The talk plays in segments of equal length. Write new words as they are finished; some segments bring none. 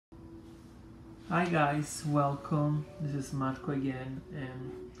Hi guys, welcome. This is Marco again,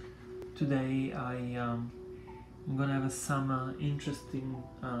 and today I'm gonna have some interesting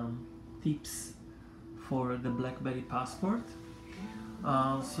tips for the Blackberry passport.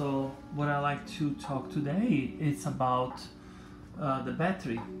 So what I like to talk today is about the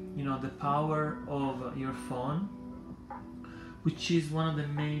battery. You know, the power of your phone, which is one of the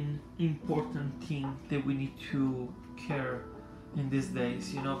main important thing that we need to care in these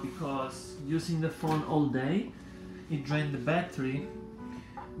days, you know, because using the phone all day it drains the battery.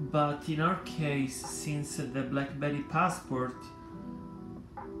 But in our case, since the Blackberry passport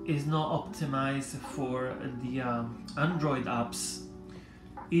is not optimized for the Android apps,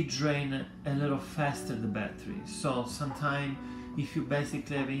 it drains a little faster the battery. So sometimes if you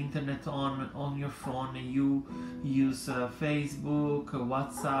basically have internet on your phone and you use Facebook,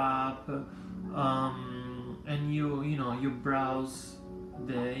 WhatsApp, and you browse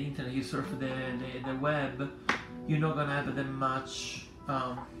the internet, you surf the web, you're not gonna have that much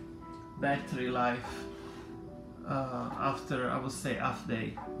battery life after, I would say, half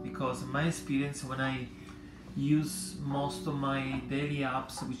day. Because in my experience, when I use most of my daily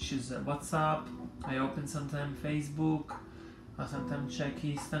apps, which is WhatsApp, I open sometimes Facebook, I sometimes check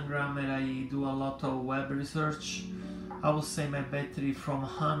Instagram, and I do a lot of web research. I would say my battery from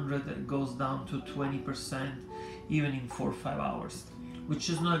 100 goes down to 20% even in 4 or 5 hours, which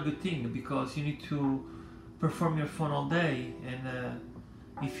is not a good thing because you need to perform your phone all day, and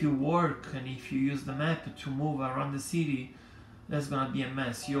if you work and if you use the map to move around the city, that's gonna be a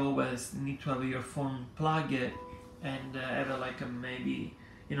mess. You always need to have your phone plugged and have maybe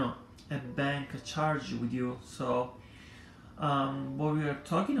a bank charge with you. So what we are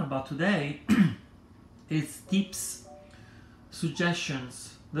talking about today is tips,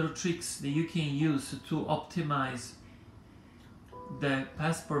 suggestions, little tricks that you can use to optimize the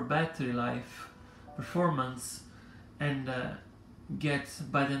passport battery life performance and get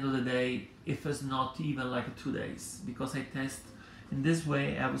by the end of the day, if it's not even like 2 days, because I test in this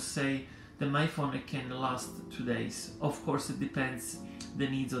way. I would say that my phone can last 2 days. Of course it depends the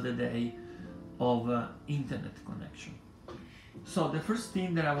needs of the day of internet connection. So the first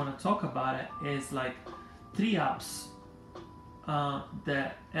thing that I want to talk about is like 3 apps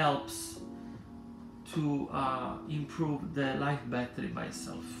that helps to improve the life battery by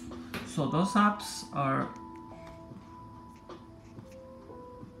itself. So those apps are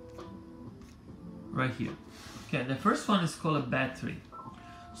right here. Okay, the first one is called Battery.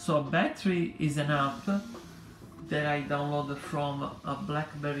 So Battery is an app that I downloaded from a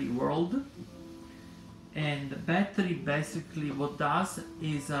Blackberry World, and Battery basically what does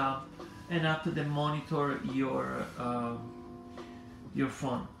is an app that monitor your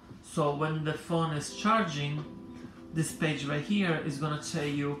phone. So when the phone is charging, this page right here is gonna tell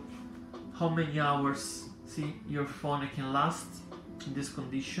you how many hours your phone can last in this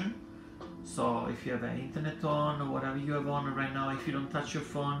condition. So if you have an internet on or whatever you have on right now, if you don't touch your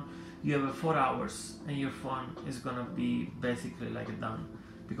phone, you have 4 hours and your phone is gonna be basically like done,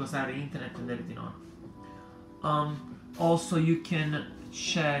 because I have internet and everything on. Also you can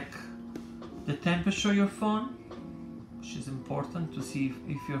check the temperature of your phone, which is important to see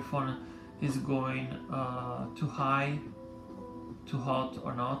if your phone is going too high, too hot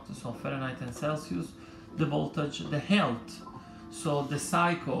or not. So Fahrenheit and Celsius, the voltage, the health, so the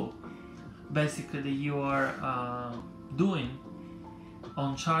cycle basically that you are doing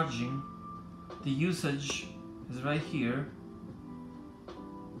on charging. The usage is right here,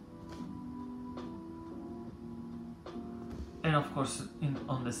 and of course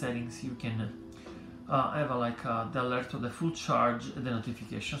on the settings you can have the alert of the full charge and the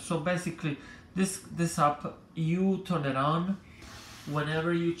notification. So basically this app, you turn it on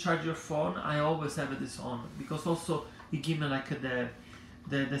whenever you charge your phone. I always have this on because also it gives me like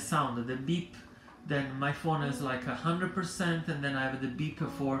the sound, the beep. Then my phone is like 100%, and then I have the beep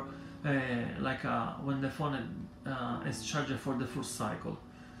for when the phone is charged for the full cycle.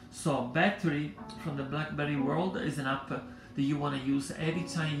 So Battery from the Blackberry World is an app that you want to use every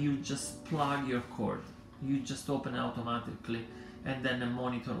time you just plug your cord. You just open it automatically and then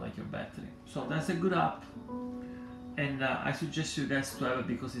monitor like your battery. So that's a good app, and I suggest you guys to have it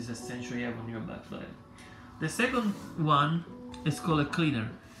because it's essential you have on your Blackberry. The second one is called a Cleaner.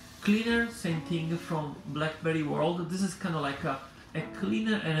 Cleaner, same thing from Blackberry World. This is kind of like a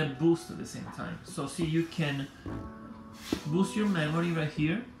cleaner and a boost at the same time. So see, you can boost your memory right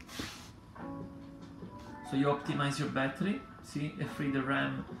here. So you optimize your battery. See, it free the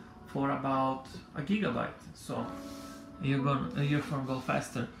RAM for about 1 gigabyte. So your phone go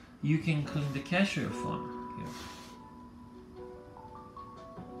faster. You can clean the cache of your phone here.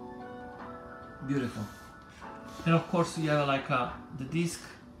 Beautiful. And of course you have like the disk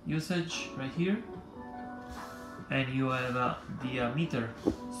usage right here, and you have the meter,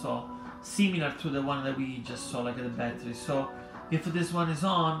 so similar to the one that we just saw, like the battery. So if this one is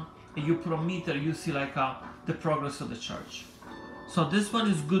on and you put a meter, you see like the progress of the charge. So this one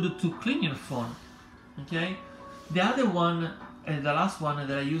is good to clean your phone. Okay, the other one and the last one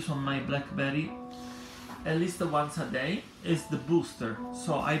that I use on my Blackberry at least once a day is the booster.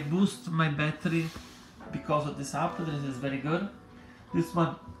 So I boost my battery because of this app. This is very good. This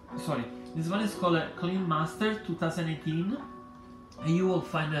one is called Clean Master 2018, and you will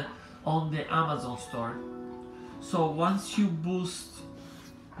find it on the Amazon store. So once you boost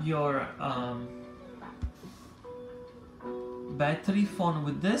your battery phone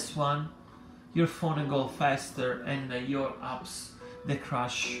with this one, your phone will go faster, and your apps, they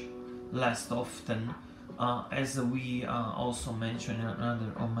crash less often, as we also mentioned in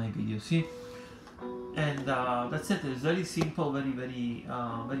another of my videos. See, and that's it. It's very simple, very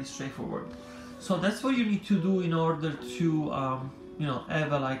straightforward. So that's what you need to do in order to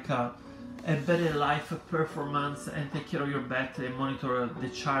have a better life performance and take care of your battery and monitor the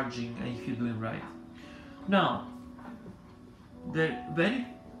charging if you're doing right. Now, the very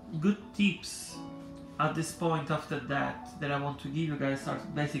good tips at this point after that I want to give you guys are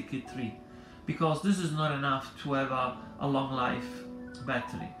basically 3, because this is not enough to have a long life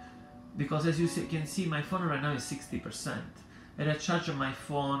battery, because as you can see, my phone right now is 60%, and I charged my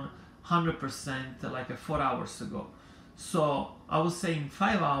phone 100% like 4 hours ago. So I would say in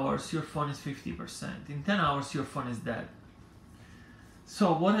 5 hours your phone is 50%, in 10 hours your phone is dead.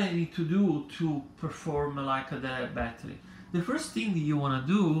 So what I need to do to perform like the battery? The first thing you want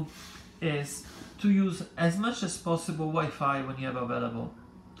to do is to use as much as possible Wi-Fi when you have available.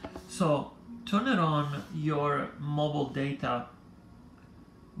 So turn it on your mobile data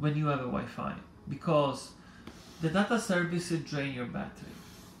when you have a Wi-Fi, because the data services drain your battery.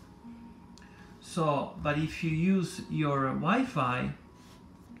 So, but if you use your Wi-Fi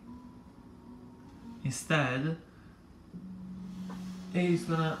instead, it's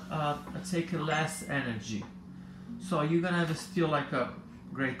gonna take less energy. So you're gonna have still like a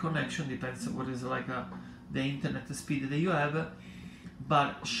great connection, depends on what is like the internet speed that you have,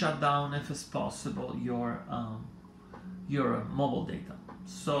 but shut down if it's possible your mobile data.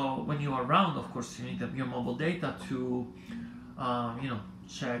 So when you are around, of course, you need your mobile data to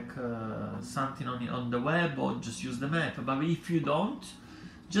check something on the web or just use the map. But if you don't,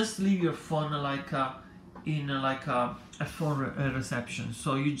 just leave your phone in a phone reception.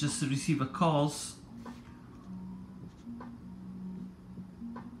 So you just receive calls.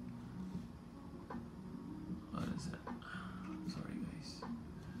 What is it? Sorry guys.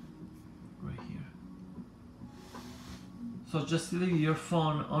 Right here. So just leave your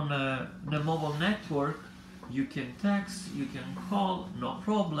phone on the mobile network. You can text, you can call, no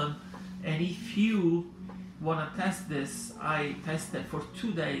problem. And if you want to test this, I tested for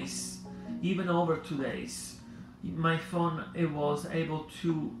 2 days, even over 2 days. My phone, it was able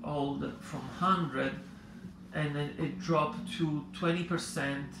to hold from 100, and then it dropped to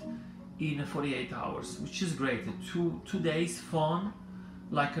 20% in 48 hours, which is great. 2 days phone,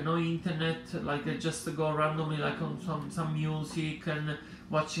 like no internet, like I just go randomly like on some music and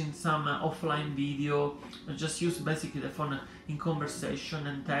watching some offline video, and just use basically the phone in conversation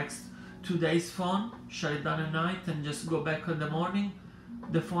and text. 2 days phone, shut it down at night and just go back in the morning.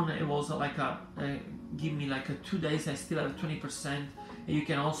 The phone, it was like give me like 2 days, I still have 20%, and you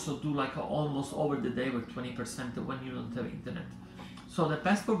can also do like almost over the day with 20% when you don't have internet. So the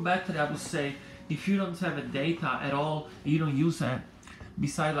passport battery, I would say, if you don't have a data at all, you don't use it,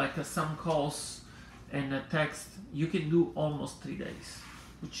 beside like some calls and text, you can do almost 3 days,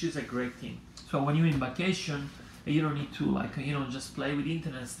 which is a great thing. So when you're in vacation, you don't need to just play with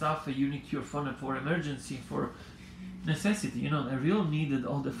internet stuff. You need your phone for emergency, for necessity. The real need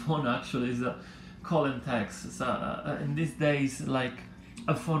of the phone actually is call and text. So in these days, like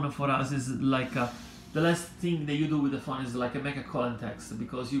a phone for us is like the last thing that you do with the phone is like make a call and text,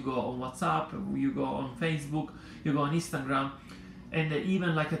 because you go on WhatsApp, you go on Facebook, you go on Instagram, and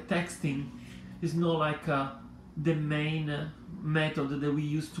even like a texting is not like the main method that we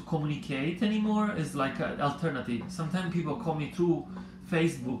use to communicate anymore. Is like an alternative. Sometimes people call me through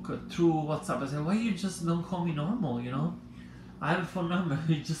Facebook, through WhatsApp. I say, why you just don't call me normal, I have a phone number,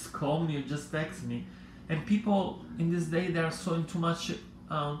 you just call me, you just text me. And people in this day, they are so into much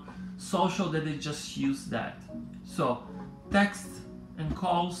social that they just use that. So text and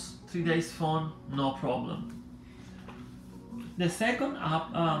calls, 3 days phone, no problem. The second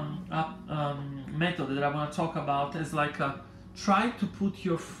method that I want to talk about is like try to put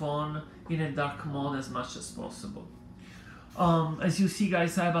your phone in a dark mode as much as possible. As you see,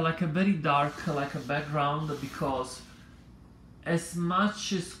 guys, I have like a very dark like a background, because as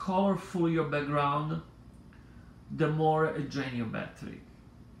much as colorful your background, the more it drains your battery.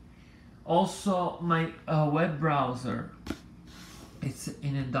 Also, my web browser, it's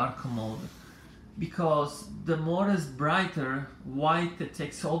in a dark mode, because the more is brighter, white it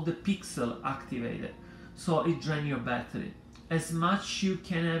takes all the pixel activated, so it drains your battery. As much you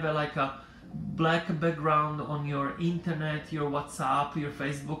can have like a black background on your internet, your WhatsApp, your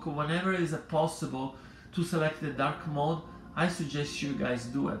Facebook, whenever is possible to select the dark mode, I suggest you guys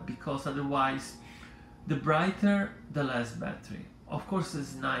do it, because otherwise the brighter the less battery. Of course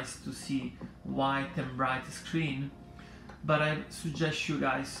it's nice to see white and bright screen, but I suggest you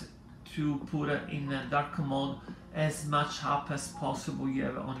guys to put it in a dark mode as much up as possible you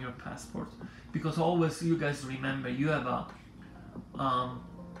have on your passport, because always you guys remember you have a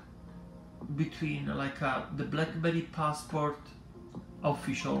between like the Blackberry passport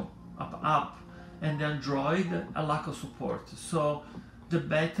official app and the Android a lack of support, so the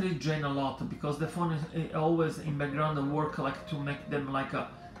battery drain a lot, because the phone is always in background and work like to make them like a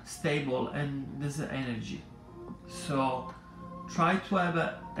stable, and this is energy. So try to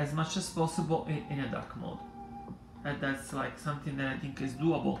have as much as possible in a dark mode, and that's like something that I think is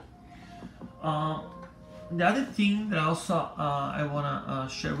doable. The other thing that also I wanna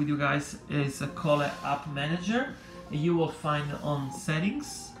share with you guys is called App Manager. You will find on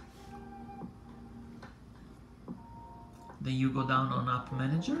Settings. Then you go down on App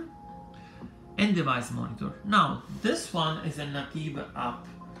Manager and Device Monitor. Now this one is a native app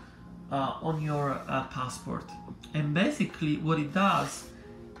on your passport, and basically what it does,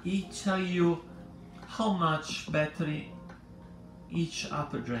 it tells you how much battery each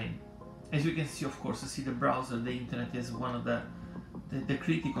app drain. As you can see, of course, you see the browser, the internet is one of the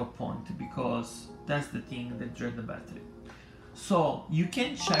critical point, because that's the thing that drains the battery. So you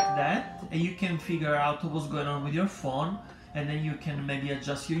can check that, and you can figure out what's going on with your phone, and then you can maybe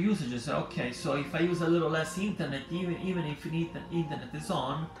adjust your usage. Say, okay, so if I use a little less internet, even if internet is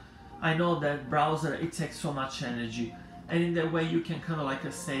on, I know that browser, it takes so much energy, and in that way you can kind of like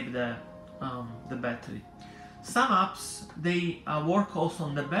save the battery. Some apps, they work also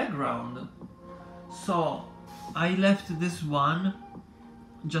on the background, so I left this one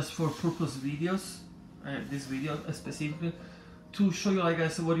just for purpose videos, this video specifically, to show you like I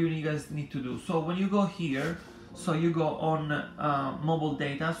said what you guys need to do. So when you go here, so you go on mobile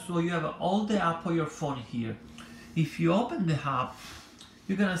data, so you have all the app on your phone here. If you open the app,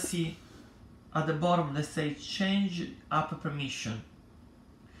 you're gonna see at the bottom they say change app permission,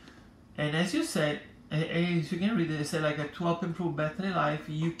 and as you said, as you can read it, they say like to help improve battery life,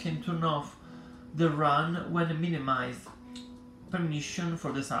 you can turn off the run when minimize permission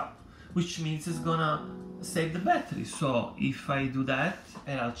for this app, which means it's gonna save the battery. So if I do that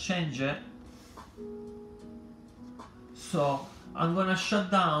and I'll change it, so I'm gonna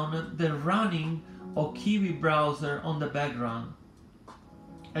shut down the running of Kiwi browser on the background,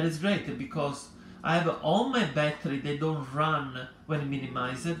 and it's great because I have all my battery, they don't run when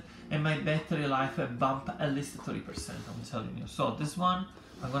minimized, and my battery life bump at least 30%, I'm telling you. So this one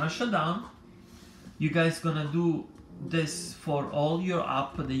I'm gonna shut down. You guys gonna do this for all your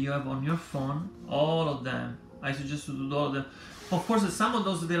app that you have on your phone, all of them. I suggest to do all of them. Of course some of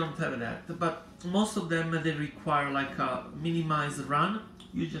those they don't have that, but most of them they require like a minimize run.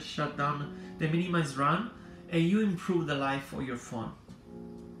 You just shut down the minimize run and you improve the life of your phone.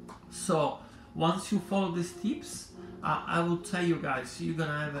 So once you follow these tips, I will tell you guys, you're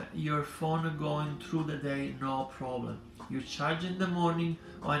gonna have your phone going through the day, no problem. You charge in the morning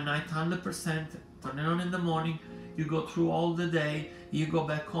or at night 100%, turn it on in the morning, you go through all the day, you go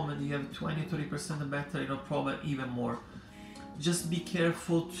back home and you have 20-30% of battery, no problem, even more. Just be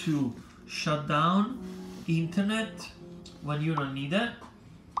careful to shut down internet when you don't need it.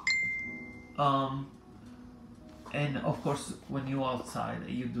 And of course, when you're outside,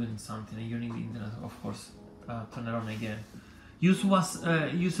 you're doing something and you need the internet, of course, turn it on again. Use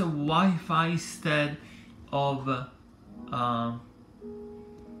a Wi-Fi instead of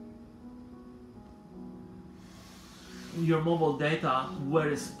your mobile data where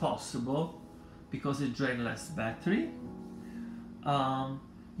it's possible, because it drains less battery.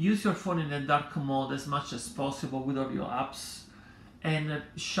 Use your phone in a dark mode as much as possible with all your apps, and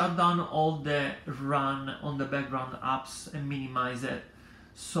shut down all the run on the background apps and minimize it,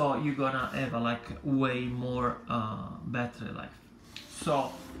 so you're gonna have like way more battery life.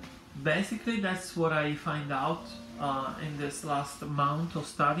 So basically that's what I find out in this last month of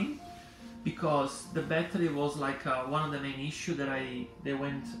studying. because the battery was like one of the main issue that they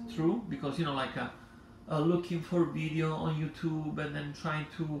went through, because you know, like looking for video on YouTube and then trying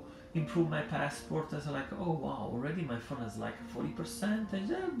to improve my passport. I was like, oh wow, already my phone is like 40%,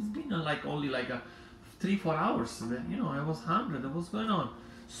 and it's been like only like 3-4 hours. Then you know, I was 100. What's going on?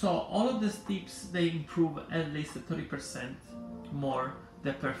 So all of these tips, they improve at least 30% more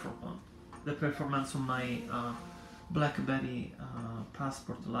the performance of my Blackberry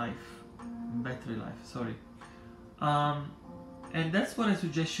passport life, battery life. Sorry. And that's what I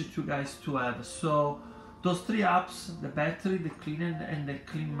suggest you two guys to have. So those 3 apps, the battery, the cleaner, and the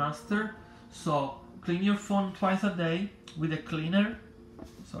clean master. So clean your phone twice a day with a cleaner.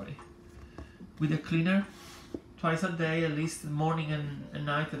 With a cleaner twice a day, at least morning and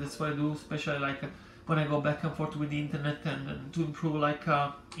night. That's what I do, especially like when I go back and forth with the internet, and to improve like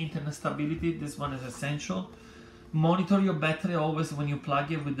internet stability. This one is essential. Monitor your battery always when you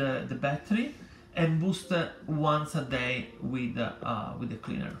plug it with the battery, and boost it once a day with the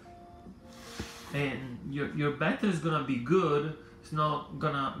cleaner. And your battery is gonna be good. It's not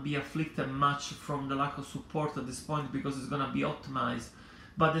gonna be afflicted much from the lack of support at this point, because it's gonna be optimized.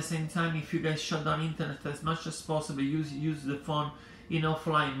 But at the same time, if you guys shut down internet as much as possible, use the phone in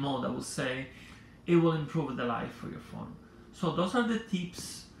offline mode, I would say, it will improve the life for your phone. So those are the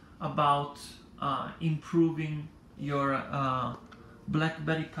tips about improving your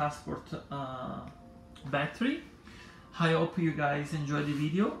Blackberry passport battery. I hope you guys enjoy the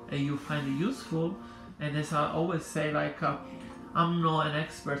video and you find it useful. And as I always say, like I'm not an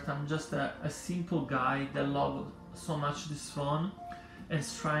expert, I'm just a simple guy that loves so much this phone and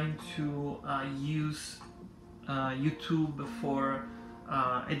is trying to use YouTube for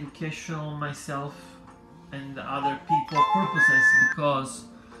educational myself and other people purposes, because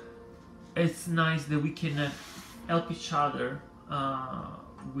it's nice that we can help each other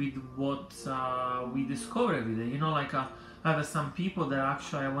with what we discover every day. You know, like I have some people that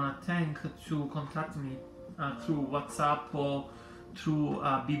actually I want to thank to contact me through WhatsApp or through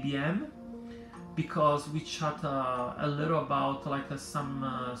BBM, because we chat a little about like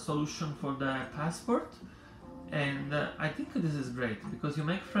some solution for the passport. And I think this is great, because you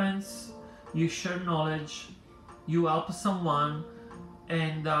make friends, you share knowledge, you help someone,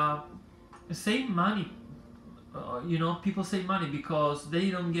 and save money. You know, people save money because they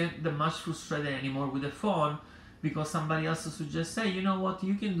don't get that much frustrated anymore with the phone, because somebody else suggests, hey, you know what,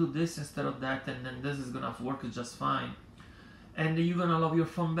 you can do this instead of that, and then this is gonna work just fine. And you're gonna love your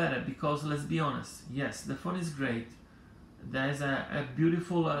phone better, because let's be honest, yes, the phone is great. There's a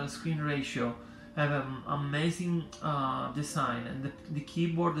beautiful screen ratio, have an amazing design, and the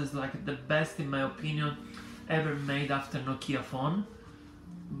keyboard is like the best, in my opinion, ever made after Nokia phone.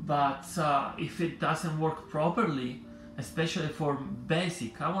 But if it doesn't work properly, especially for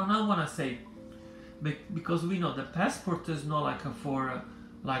basic, I wanna say, because we know the passport is not like for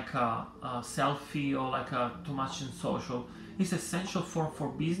like a selfie or like too much in social. It's essential for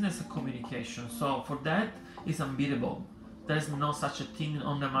business and communication. So for that, it's unbeatable. There's no such a thing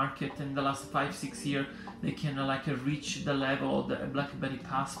on the market in the last 5-6 years they can like reach the level of the Blackberry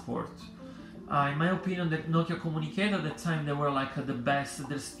passport. In my opinion, the Nokia Communicator at the time, they were like the best.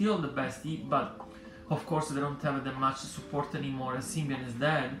 They're still the best, but of course they don't have that much support anymore, and Symbian is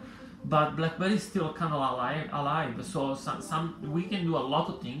dead. But Blackberry is still kind of alive. So we can do a lot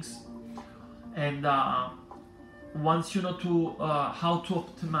of things, and once you know how to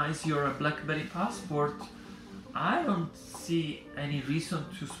optimize your Blackberry passport, I don't see any reason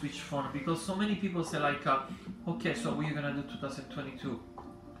to switch phone, because so many people say like, okay, so what are you gonna do 2022?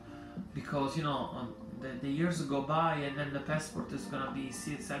 Because you know the years go by, and then the passport is gonna be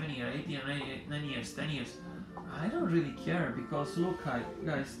 7 years, 8 years, 9 years, 10 years. I don't really care, because look,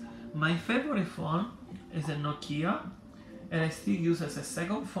 guys, my favorite phone is a Nokia, and I still use it as a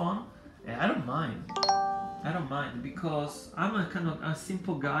second phone, and I don't mind. I don't mind, because I'm a kind of a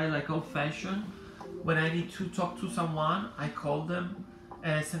simple guy, like old-fashioned. When I need to talk to someone, I call them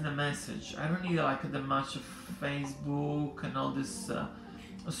and I send a message. I don't need like that much of Facebook and all this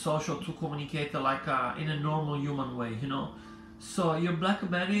social to communicate like in a normal human way, you know. So your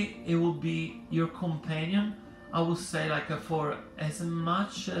Blackberry, it will be your companion, I would say, like for as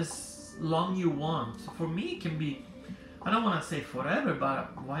much as long you want. For me, it can be, I don't want to say forever,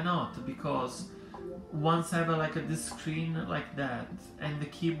 but why not? Because once I have like this screen like that and the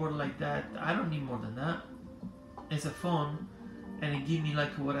keyboard like that, I don't need more than that. It's a phone, and it gives me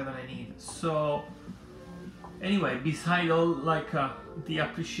like whatever I need. So anyway, beside all like the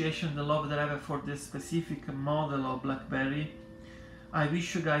appreciation, the love that I have for this specific model of Blackberry, I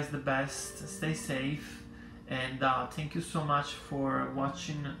wish you guys the best. Stay safe, And thank you so much for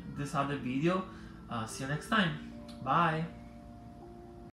watching this other video. See you next time. Bye.